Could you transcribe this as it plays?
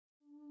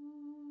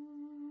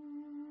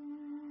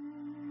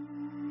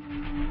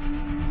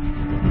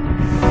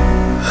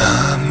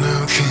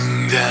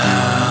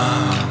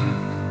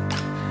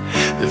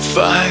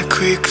Fire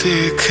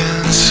quickly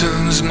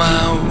consumes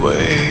my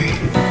way.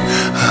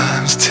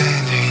 I'm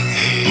standing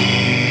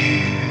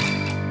here,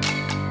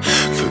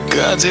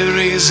 forgot the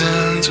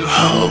reason to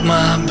hold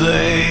my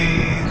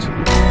blade.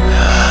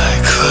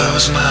 I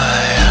close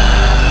my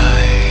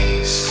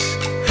eyes,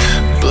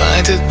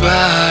 blinded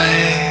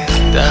by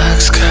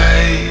dark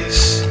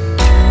skies,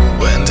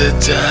 when the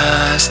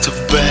dust of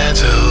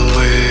battle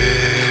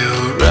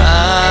will rise.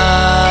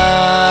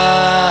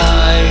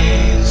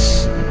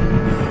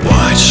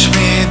 Watch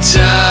me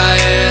die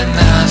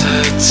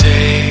another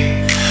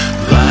day,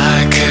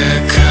 like a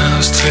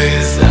ghost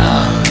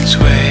without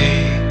way.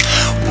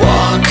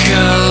 Walk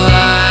your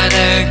line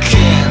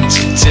again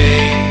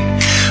today,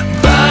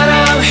 but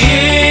I'm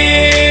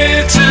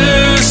here to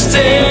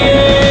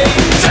stay.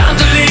 Time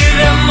to leave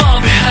them all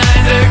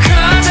behind, the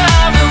cut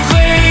up in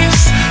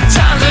place.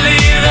 Time to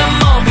leave them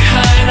all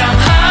behind, I'm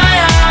high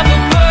up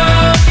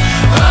above.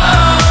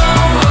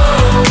 Oh,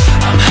 oh,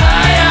 I'm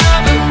high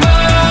up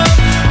above.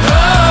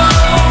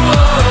 Oh,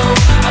 oh,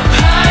 I'm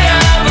high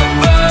up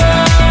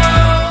above.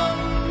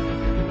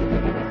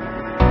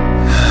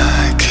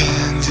 I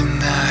can't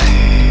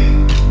deny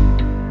it.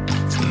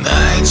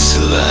 Tonight's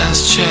the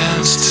last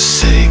chance to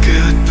say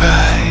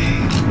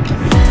goodbye.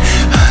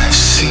 I've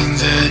seen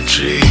the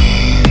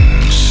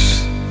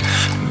dreams,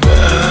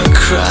 but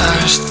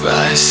crushed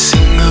by a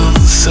single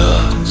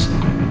thought.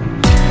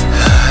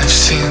 I've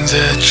seen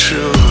the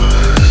truth,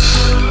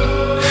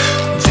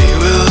 they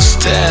will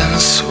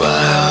stand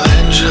while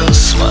angels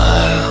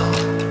smile,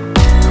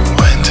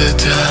 when the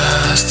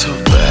dust of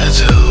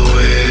battle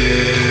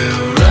will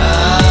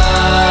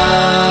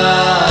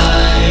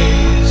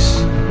rise.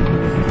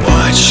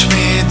 Watch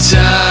me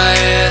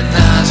die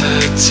another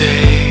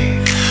day,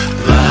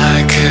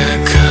 like a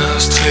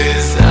ghost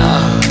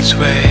without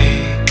way.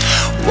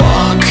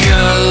 Walk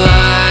your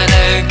line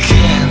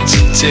again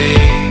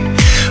today,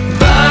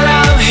 but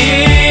I'm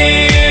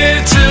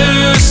here to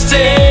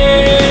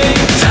stay.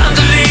 Time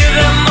to leave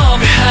them all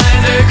behind,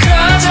 the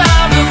cut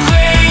up in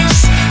place.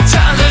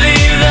 Time to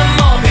leave them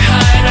all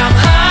behind, I'm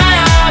high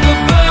up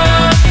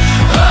above.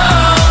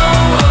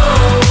 Oh,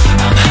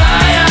 oh, I'm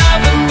high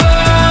up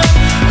above.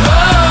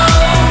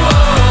 Oh,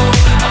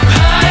 oh, I'm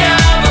high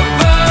up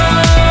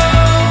above.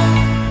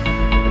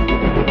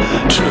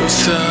 Truth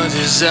or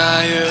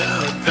desire,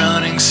 a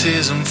burning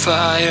season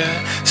fire.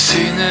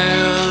 Sinner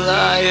or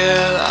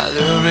liar,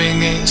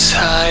 alluring is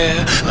higher,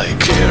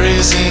 like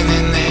Aries in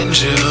an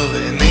angel,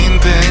 in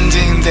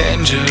impending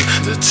danger.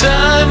 The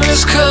time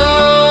has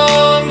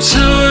come to